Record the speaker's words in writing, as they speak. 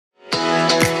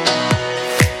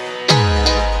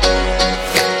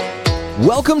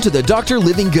Welcome to the Dr.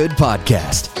 Living Good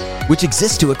podcast, which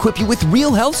exists to equip you with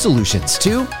real health solutions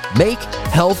to make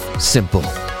health simple.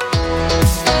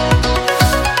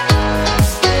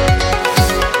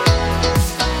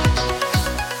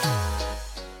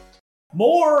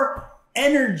 More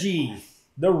energy.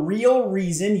 The real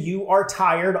reason you are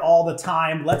tired all the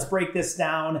time. Let's break this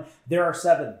down. There are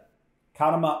 7.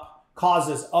 Count them up.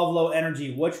 Causes of low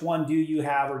energy. Which one do you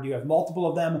have, or do you have multiple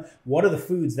of them? What are the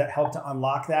foods that help to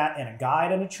unlock that? And a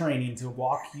guide and a training to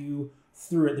walk you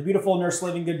through it. The beautiful Nurse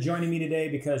Living Good joining me today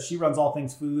because she runs all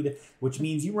things food, which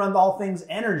means you run all things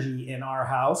energy in our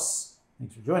house.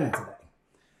 Thanks for joining today.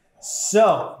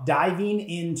 So diving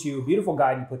into a beautiful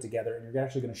guide you put together, and you're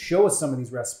actually going to show us some of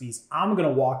these recipes. I'm going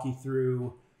to walk you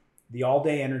through the All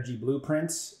Day Energy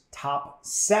Blueprints, top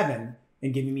 7,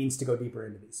 and give you means to go deeper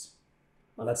into these.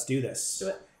 Let's do this. Do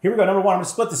it. Here we go. Number 1, I'm going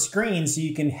to split the screen so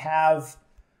you can have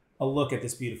a look at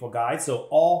this beautiful guide. So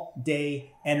All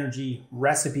Day Energy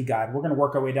Recipe Guide. We're going to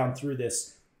work our way down through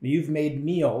this. You've made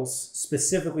meals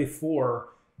specifically for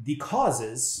the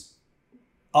causes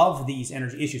of these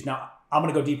energy issues. Now, I'm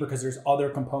going to go deeper because there's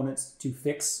other components to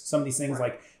fix some of these things,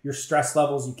 like your stress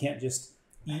levels. You can't just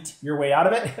eat your way out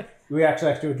of it. We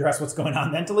actually have to address what's going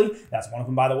on mentally. That's one of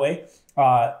them, by the way,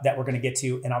 that we're going to get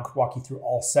to, and I'll walk you through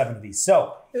all 7 of these.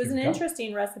 So it was an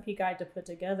interesting recipe guide to put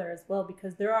together as well,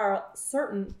 because there are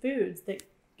certain foods that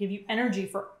give you energy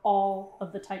for all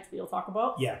of the types we'll talk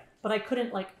about. Yeah. But I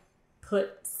couldn't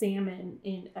put salmon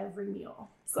in every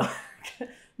meal. So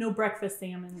no breakfast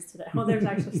salmons today. Oh, there's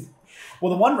actually...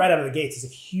 Well, the one right out of the gates is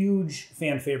a huge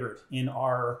fan favorite in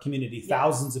our community. Yes.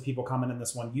 Thousands of people comment on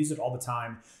this one, use it all the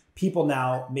time. People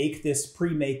now make this,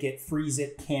 pre-make it, freeze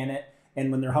it, can it,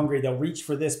 and when they're hungry, they'll reach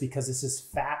for this because this is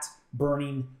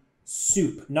fat-burning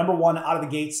soup. Number 1 out of the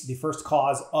gates, the first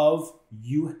cause of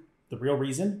you, the real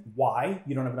reason why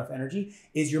you don't have enough energy,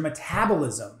 is your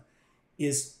metabolism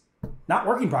is not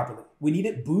working properly. We need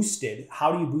it boosted.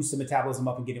 How do you boost the metabolism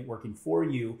up and get it working for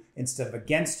you instead of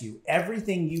against you?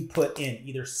 Everything you put in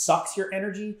either sucks your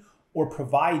energy or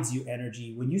provides you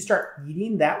energy. When you start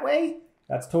eating that way,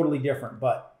 that's totally different,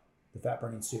 but the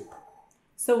fat-burning soup.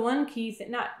 So one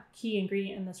not key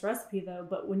ingredient in this recipe though,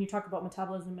 but when you talk about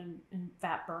metabolism and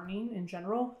fat burning in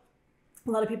general,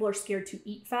 a lot of people are scared to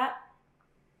eat fat.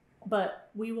 But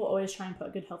we will always try and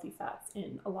put good healthy fats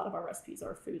in a lot of our recipes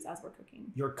or foods as we're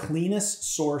cooking. Your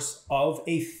cleanest source of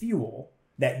a fuel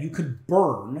that you could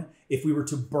burn, if we were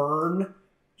to burn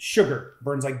sugar,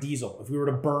 burns like diesel. If we were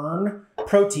to burn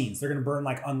proteins, they're going to burn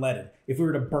like unleaded. If we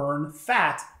were to burn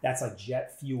fat, that's like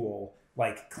jet fuel,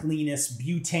 like cleanest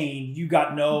butane. You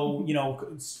got no,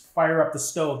 fire up the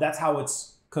stove. That's how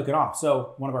it's cooking off.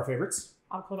 So one of our favorites.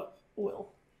 Avocado oil.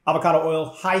 Avocado oil,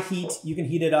 high heat, you can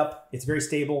heat it up. It's very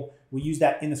stable. We use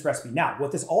that in this recipe. Now,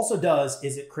 what this also does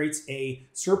is it creates a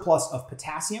surplus of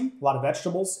potassium, a lot of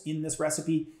vegetables in this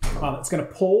recipe. It's going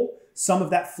to pull some of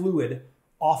that fluid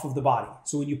off of the body.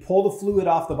 So when you pull the fluid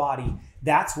off the body,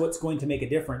 that's what's going to make a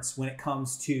difference when it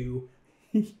comes to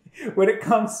improving.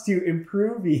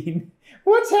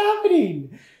 What's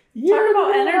happening? Talk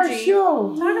about energy.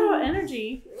 Talk about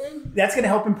energy. That's going to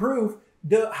help improve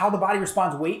how the body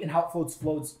responds weight and how it flows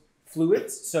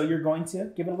fluids. So you're going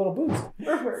to give it a little boost.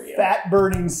 Fat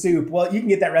burning soup. Well, you can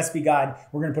get that recipe guide.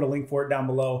 We're going to put a link for it down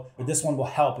below. But this one will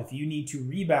help if you need to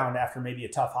rebound after maybe a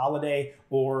tough holiday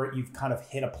or you've kind of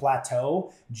hit a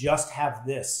plateau. Just have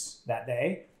this that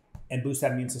day and boost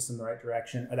that immune system in the right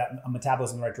direction, or that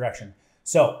metabolism in the right direction.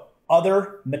 So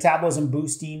other metabolism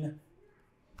boosting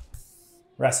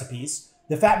recipes.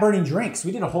 The fat-burning drinks.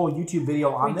 We did a whole YouTube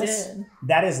video on this.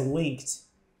 That is linked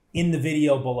in the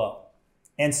video below.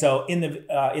 And so in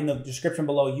the description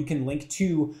below, you can link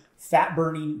to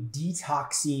fat-burning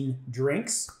detoxing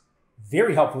drinks.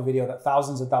 Very helpful video that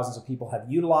thousands and thousands of people have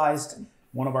utilized.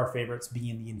 One of our favorites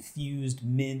being the infused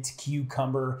mint,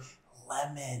 cucumber,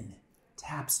 lemon.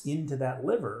 Taps into that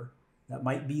liver. That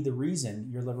might be the reason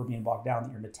your liver being bogged down,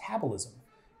 that your metabolism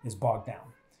is bogged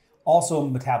down. Also a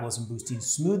metabolism boosting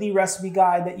smoothie recipe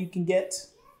guide that you can get.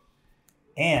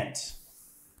 And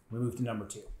we move to number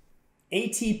 2.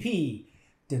 ATP.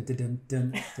 Dun, dun, dun,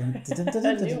 dun, dun, dun, dun,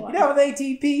 dun, dun. You know with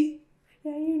ATP?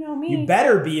 Yeah, you know me. You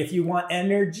better be if you want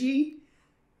energy.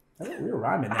 I think we were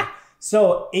rhyming there.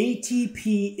 So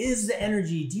ATP is the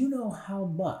energy. Do you know how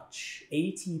much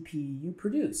ATP you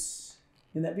produce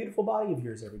in that beautiful body of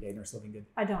yours every day, Nurse Living Good?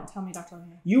 I don't. Tell me, Dr.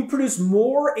 Living Good. You produce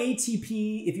more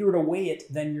ATP if you were to weigh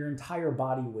it than your entire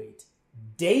body weight.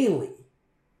 Daily.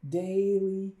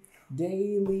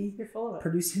 You're full of it.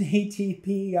 Producing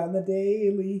ATP on the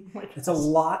daily. It's a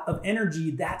lot of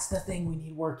energy. That's the thing we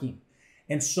need working.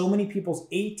 And so many people's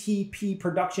ATP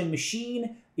production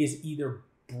machine is either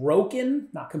broken,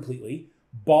 not completely,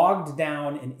 bogged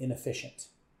down, and inefficient.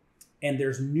 And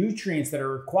there's nutrients that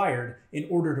are required in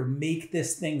order to make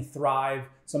this thing thrive.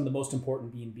 Some of the most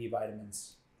important being B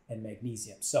vitamins and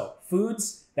magnesium. So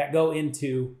foods that go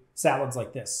into salads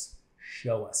like this,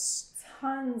 show us.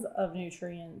 Tons of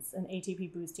nutrients and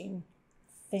ATP boosting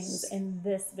things in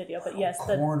this video. But yes,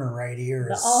 the corner right here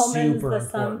the is almonds, super the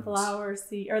important. sunflower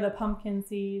seed, or the pumpkin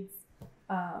seeds.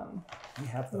 We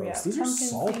have those. We have These are pumpkin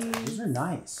salty. seeds. These are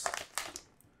nice.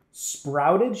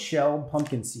 Sprouted shelled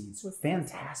pumpkin seeds. What's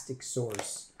Fantastic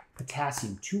source.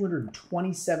 Potassium,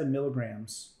 227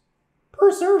 milligrams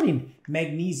per serving.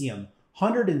 Magnesium,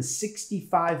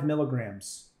 165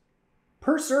 milligrams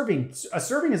per serving. A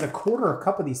serving is a quarter a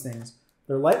cup of these things.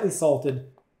 They're lightly salted.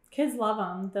 Kids love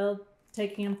them. They'll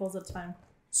take handfuls at a time.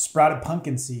 Sprouted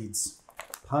pumpkin seeds.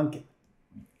 Pumpkin.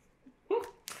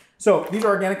 So these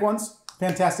are organic ones.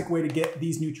 Fantastic way to get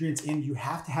these nutrients in. You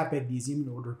have to have magnesium in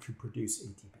order to produce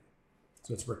ATP.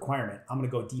 So it's a requirement. I'm going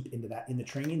to go deep into that in the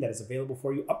training that is available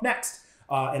for you up next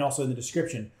and also in the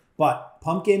description. But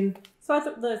pumpkin. So I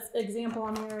thought the example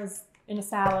on here is in a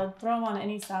salad. Throw them on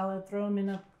any salad. Throw them in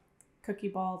a cookie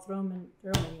ball. Throw them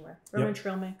anywhere. Throw them in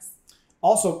trail mix.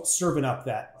 Also serving up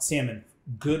that salmon.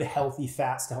 Good, healthy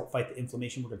fats to help fight the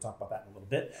inflammation. We're going to talk about that in a little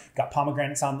bit. Got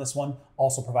pomegranates on this one,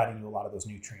 also providing you a lot of those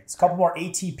nutrients. A couple more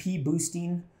ATP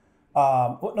boosting.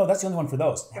 No, that's the only one for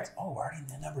those. Right. Oh, we're already in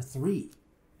the number 3.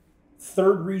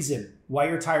 Third reason why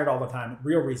you're tired all the time,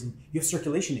 real reason, you have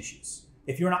circulation issues.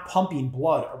 If you're not pumping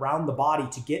blood around the body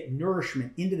to get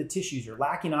nourishment into the tissues, you're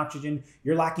lacking oxygen,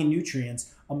 you're lacking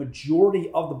nutrients. A majority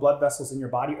of the blood vessels in your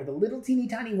body are the little teeny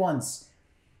tiny ones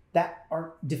that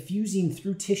are diffusing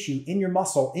through tissue, in your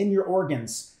muscle, in your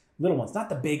organs. Little ones, not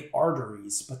the big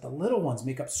arteries, but the little ones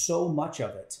make up so much of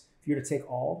it. If you were to take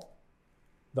all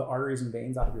the arteries and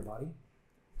veins out of your body,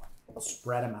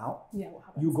 spread them out,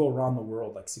 you go around the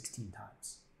world like 16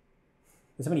 times.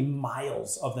 There's how many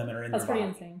miles of them are in That's your body.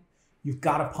 pretty insane. You've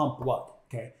got to pump blood,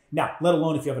 okay? Now, let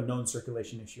alone if you have a known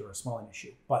circulation issue or a swelling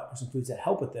issue. But there's some foods that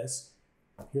help with this.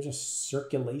 Here's a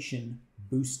circulation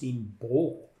boosting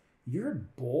bowl. You're a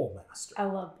bowl master. I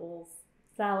love bowls.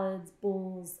 Salads,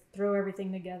 bowls, throw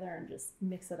everything together and just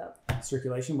mix it up.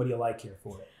 Circulation, what do you like here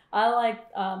for it? I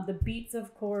like the beets,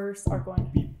 of course, are going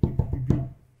to be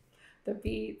the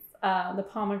beets, the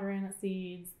pomegranate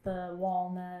seeds, the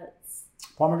walnuts.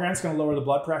 Pomegranate's going to lower the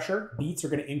blood pressure. Beets are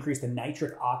going to increase the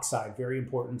nitric oxide, very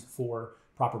important for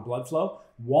proper blood flow.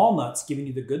 Walnuts giving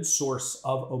you the good source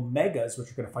of omegas,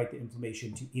 which are going to fight the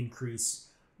inflammation to increase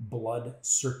blood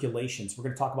circulation. So we're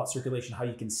going to talk about circulation, how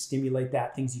you can stimulate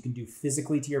that, things you can do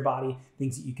physically to your body,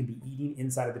 things that you can be eating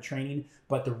inside of the training.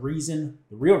 But the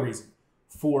real reason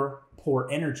for poor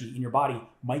energy in your body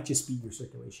might just be your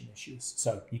circulation issues.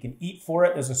 So you can eat for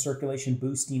it. There's a circulation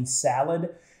boosting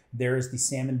salad. There is the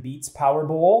salmon beets power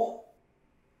bowl.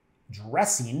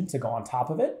 Dressing to go on top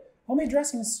of it. Homemade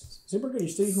dressing is super good. You're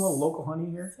still using a little local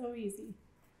honey here. So easy.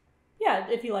 Yeah,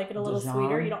 if you like it a little Dijon.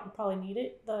 sweeter, you don't probably need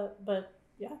it. But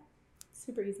yeah,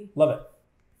 super easy. Love it.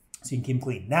 So you can keep them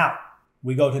clean. Now,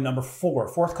 we go to number 4.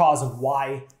 Fourth cause of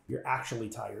why you're actually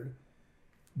tired.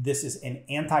 This is an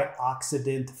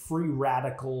antioxidant free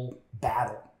radical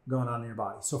battle going on in your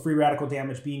body. So free radical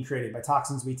damage being created by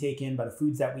toxins we take in, by the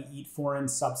foods that we eat, foreign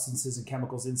substances and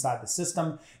chemicals inside the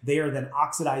system. They are then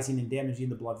oxidizing and damaging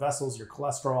the blood vessels, your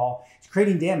cholesterol. It's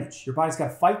creating damage. Your body's got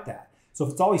to fight that. So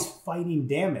if it's always fighting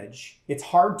damage, it's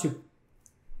hard to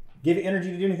give it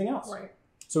energy to do anything else. Right.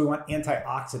 So we want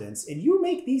antioxidants. And you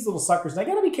make these little suckers. And I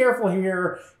got to be careful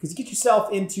here because you get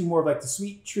yourself into more of like the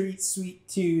sweet treat, sweet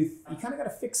tooth. You kind of got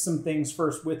to fix some things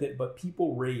first with it. But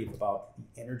people rave about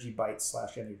the energy bites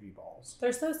 / energy balls.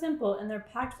 They're so simple and they're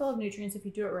packed full of nutrients if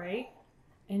you do it right.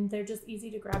 And they're just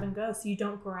easy to grab and go. So you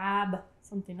don't grab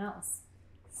something else.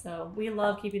 So we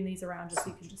love keeping these around just so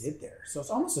you can just... did there. So it's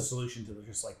almost a solution to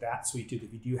just like that sweet tooth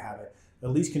if you do have it. The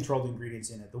least controlled ingredients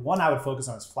in it. The one I would focus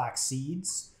on is flax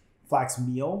seeds. Flax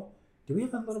meal. Do we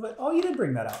have a little bit? Oh, you did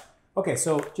bring that up. Okay,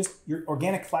 so just your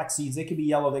organic flax seeds. They could be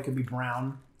yellow. They could be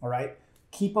brown. All right.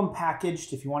 Keep them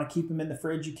packaged. If you want to keep them in the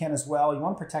fridge, you can as well. You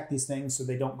want to protect these things so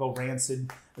they don't go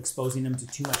rancid, exposing them to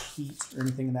too much heat or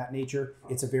anything of that nature.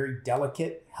 It's a very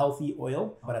delicate, healthy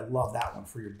oil, but I love that one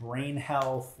for your brain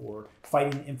health or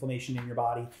fighting inflammation in your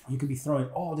body. You can be throwing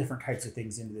all different types of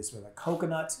things into this with a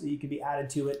coconut that you can be added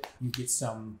to it. You get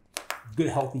some good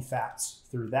healthy fats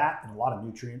through that and a lot of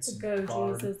nutrients. The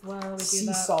gojis as well. We do Sea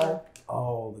that salt.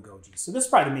 Oh, the goji. So this is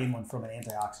probably the main one from an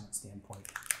antioxidant standpoint.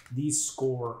 These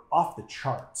score off the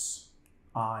charts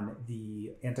on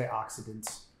the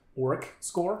antioxidants ORAC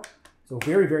score. So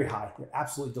very, very high. They're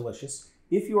absolutely delicious.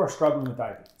 If you are struggling with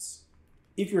diabetes,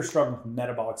 if you're struggling with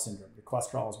metabolic syndrome, your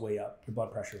cholesterol is way up, your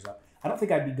blood pressure is up, I don't think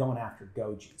I'd be going after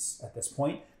Gojis at this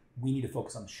point. We need to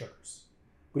focus on the sugars.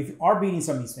 But if you are beating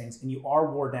some of these things and you are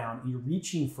wore down and you're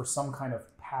reaching for some kind of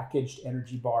packaged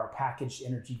energy bar, packaged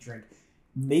energy drink,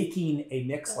 making a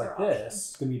mix like this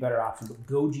is going to be a better option. But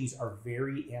Gojis are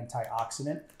very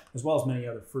antioxidant, as well as many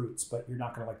other fruits, but you're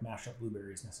not going to like mash up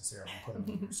blueberries necessarily and put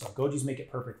them in there. So Gojis make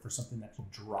it perfect for something that's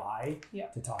dry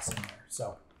to toss in there.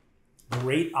 So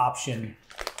great option,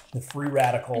 the free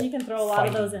radical. And you can throw a lot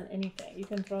of those in anything. You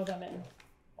can throw them in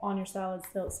on your salads,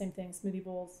 still same thing, smoothie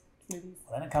bowls, smoothies.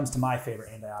 Well, then it comes to my favorite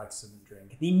antioxidant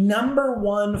drink. The number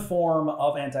one form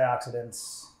of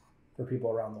antioxidants for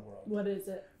people around the world. What is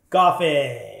it?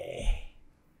 Coffee.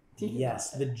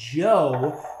 Yes, the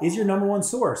Joe is your number one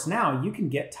source. Now, you can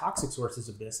get toxic sources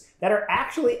of this that are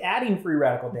actually adding free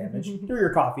radical damage through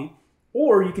your coffee,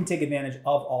 or you can take advantage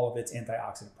of all of its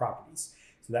antioxidant properties.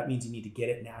 So that means you need to get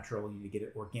it natural, you need to get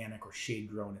it organic or shade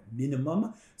grown at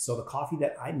minimum. So the coffee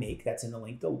that I make, that's in the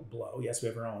link below, yes, we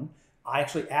have our own, I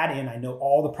actually add in, I know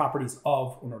all the properties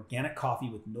of an organic coffee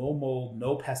with no mold,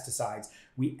 no pesticides.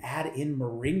 We add in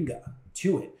moringa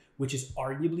to it, which is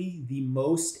arguably the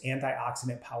most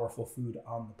antioxidant powerful food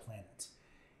on the planet.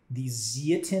 The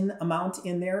zeatin amount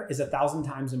in there is 1,000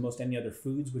 times than most any other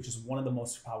foods, which is one of the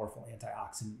most powerful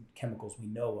antioxidant chemicals we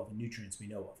know of and nutrients we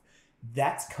know of.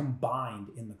 That's combined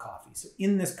in the coffee. So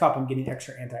in this cup, I'm getting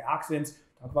extra antioxidants.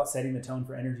 Talk about setting the tone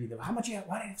for energy. How much?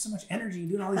 Why do you have so much energy? You're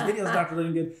doing all these videos, Dr.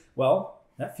 Living Good. Well,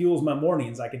 that fuels my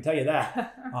mornings, I can tell you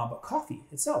that. But coffee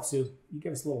itself. So you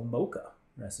give us a little mocha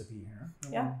recipe here.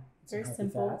 Yeah. Very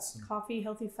simple. Coffee,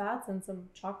 healthy fats, and some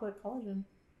chocolate collagen.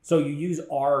 So you use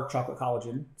our chocolate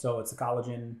collagen. So it's a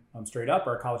collagen straight up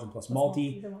or a collagen plus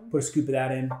multi. Put a scoop of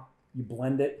that in. You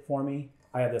blend it for me.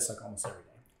 I have this like almost every day.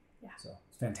 Yeah. So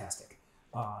it's fantastic.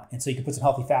 And so you can put some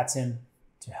healthy fats in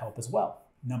to help as well.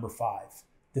 Number 5.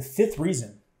 The 5th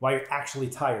reason why you're actually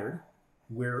tired,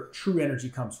 where true energy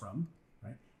comes from,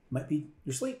 right, might be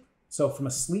your sleep. So from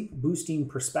a sleep boosting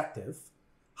perspective,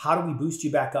 how do we boost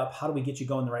you back up? How do we get you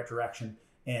going the right direction?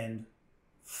 And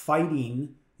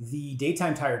fighting the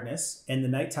daytime tiredness and the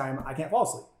nighttime, I can't fall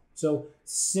asleep. So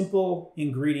simple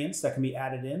ingredients that can be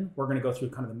added in. We're going to go through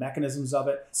kind of the mechanisms of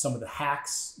it, some of the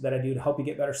hacks that I do to help you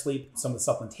get better sleep, some of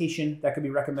the supplementation that could be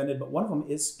recommended, but one of them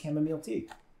is chamomile tea.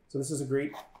 So this is a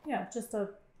great... Yeah, just a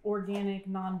organic,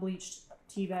 non-bleached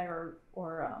tea bag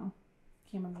or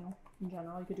chamomile in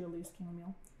general. You could do a loose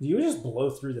chamomile. You would just blow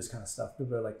through this kind of stuff.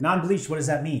 People are like, non-bleached, what does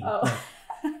that mean? Oh.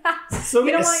 So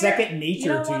you second nature to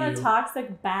you. You don't want a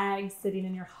toxic bag sitting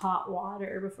in your hot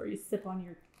water before you sip on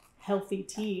your healthy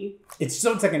tea. It's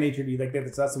so second nature to you. Like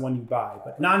that's the one you buy.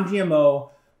 But non-GMO,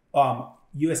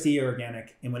 USDA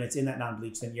organic, and when it's in that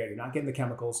non-bleach, then yeah, you're not getting the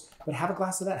chemicals. But have a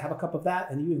glass of that, have a cup of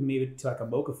that, and you even made it to like a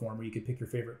mocha form where you could pick your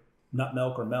favorite nut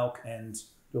milk or milk and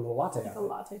do a little latte. Like a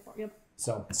latte form, yep.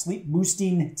 So sleep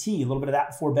boosting tea, a little bit of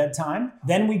that before bedtime.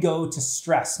 Then we go to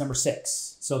stress, number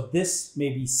 6. So this may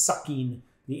be sucking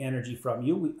the energy from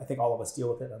you. I think all of us deal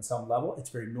with it on some level. It's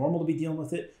very normal to be dealing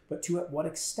with it, but to what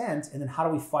extent? And then how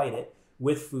do we fight it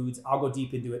with foods? I'll go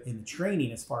deep into it in the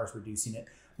training as far as reducing it.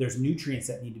 There's nutrients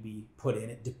that need to be put in.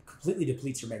 It completely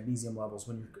depletes your magnesium levels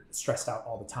when you're stressed out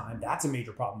all the time. That's a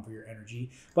major problem for your energy.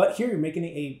 But here you're making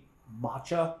a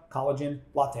matcha collagen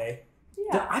latte.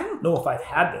 Yeah. I don't know if I've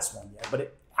had this one yet, but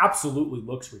it absolutely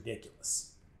looks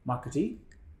ridiculous. Matcha tea?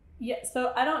 Yeah,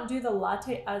 so I don't do the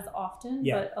latte as often,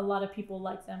 but a lot of people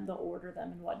like them. They'll order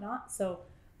them and whatnot. So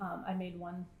I made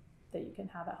one that you can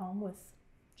have at home with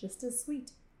just as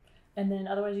sweet. And then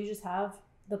otherwise you just have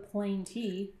the plain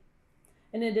tea.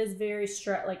 And it is very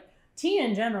like tea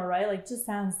in general, right? Like just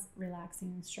sounds relaxing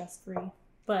and stress-free.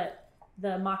 But the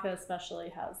maca especially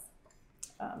has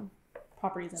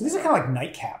properties in it. So these are kind of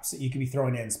like nightcaps that you could be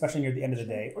throwing in, especially near the end of the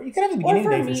day. Or you could have at the beginning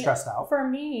of the day if you're stressed out. For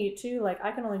me, too, like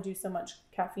I can only do so much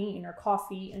caffeine or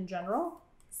coffee in general.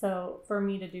 So for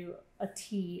me to do a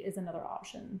tea is another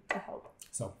option to help.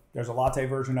 So there's a latte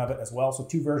version of it as well. So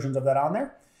 2 versions of that on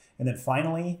there. And then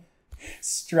finally,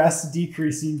 stress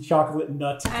decreasing chocolate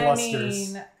nut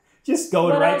clusters. Just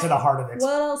going right to the heart of it.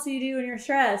 What else do you do when you're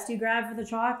stressed? You grab for the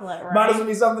chocolate, right? Might as well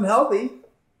be something healthy.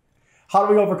 How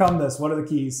do we overcome this? What are the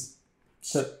keys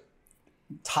to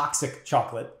toxic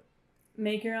chocolate?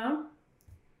 Make your own.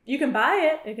 You can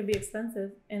buy it. It can be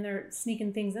expensive, and they're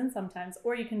sneaking things in sometimes.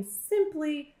 Or you can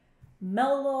simply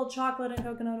melt a little chocolate and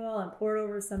coconut oil and pour it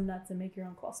over some nuts and make your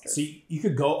own clusters. So you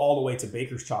could go all the way to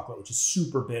baker's chocolate, which is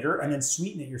super bitter, and then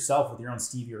sweeten it yourself with your own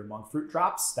stevia or monk fruit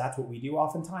drops. That's what we do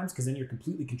oftentimes, because then you're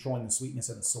completely controlling the sweetness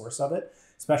and the source of it,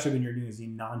 especially when you're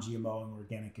using non-GMO and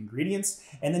organic ingredients.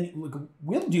 And then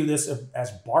we'll do this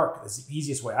as bark. That's the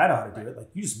easiest way I know how to do it. Like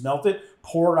you just melt it,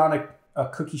 pour it on a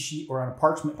cookie sheet or on a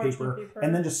parchment paper,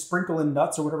 and then just sprinkle in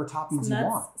nuts or whatever toppings you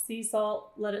want. Sea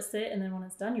salt, let it sit, and then when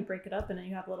it's done, you break it up, and then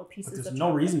you have little pieces. But there's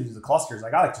no reason to do the clusters.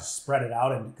 Like I like to spread it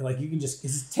out, and like you can just,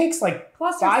 it takes like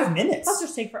clusters, 5 minutes.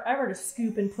 Clusters take forever to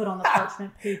scoop and put on the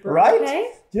parchment paper. Right?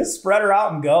 Okay? Just spread her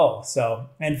out and go. So,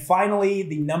 and finally,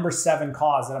 the number 7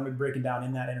 cause that I'm going to be breaking down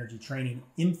in that energy training,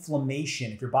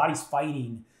 inflammation. If your body's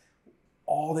fighting,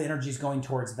 all the energy is going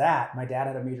towards that. My dad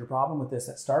had a major problem with this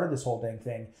that started this whole dang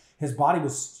thing. His body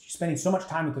was spending so much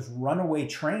time with this runaway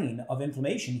train of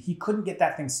inflammation. He couldn't get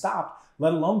that thing stopped,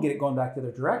 let alone get it going back the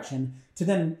other direction to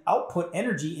then output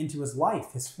energy into his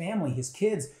life, his family, his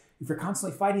kids. If you're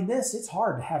constantly fighting this, it's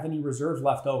hard to have any reserves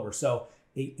left over. So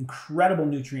an incredible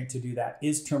nutrient to do that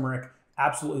is turmeric.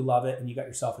 Absolutely love it. And you got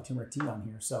yourself a turmeric tea on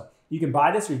here. So you can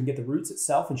buy this or you can get the roots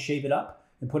itself and shave it up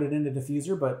and put it in a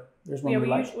diffuser. But there's one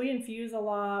we infuse a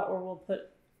lot, or we'll put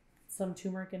some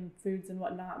turmeric in foods and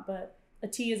whatnot. But a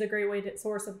tea is a great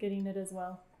source of getting it as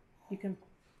well. You can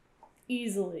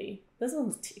easily, this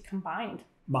one's combined.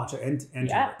 Matcha and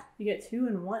turmeric. You get 2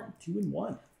 in 1. 2 in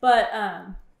 1. But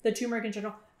the turmeric in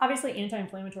general, obviously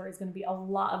anti-inflammatory is going to be a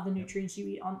lot of the nutrients you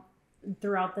eat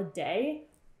throughout the day.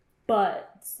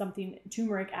 But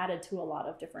turmeric added to a lot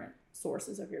of different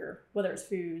sources of whether it's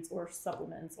foods or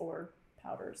supplements or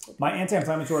powders. My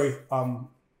anti-inflammatory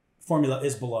formula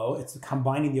is below. It's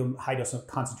combining the high dose of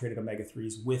concentrated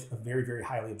omega-3s with a very, very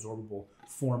highly absorbable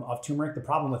form of turmeric. The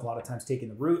problem with a lot of times taking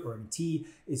the root or in tea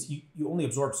is you only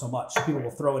absorb so much. So people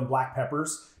will throw in black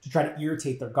peppers to try to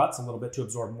irritate their guts a little bit to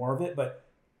absorb more of it, but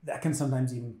that can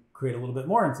sometimes even create a little bit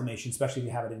more inflammation, especially if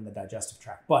you have it in the digestive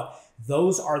tract. But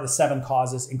those are the 7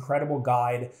 causes. Incredible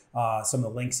guide. Some of the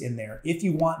links in there. If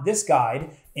you want this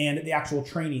guide and the actual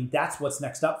training, that's what's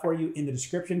next up for you in the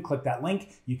description. Click that link.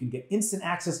 You can get instant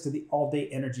access to the all-day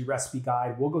energy recipe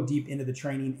guide. We'll go deep into the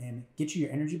training and get you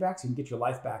your energy back so you can get your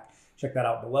life back. Check that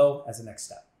out below as the next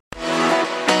step.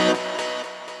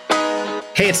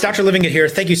 Hey, it's Dr. Living It here.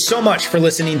 Thank you so much for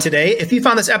listening today. If you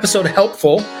found this episode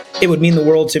helpful, it would mean the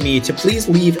world to me to please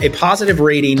leave a positive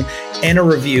rating and a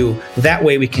review. That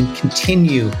way we can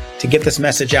continue to get this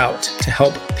message out to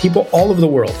help people all over the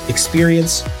world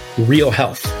experience real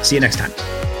health. See you next time.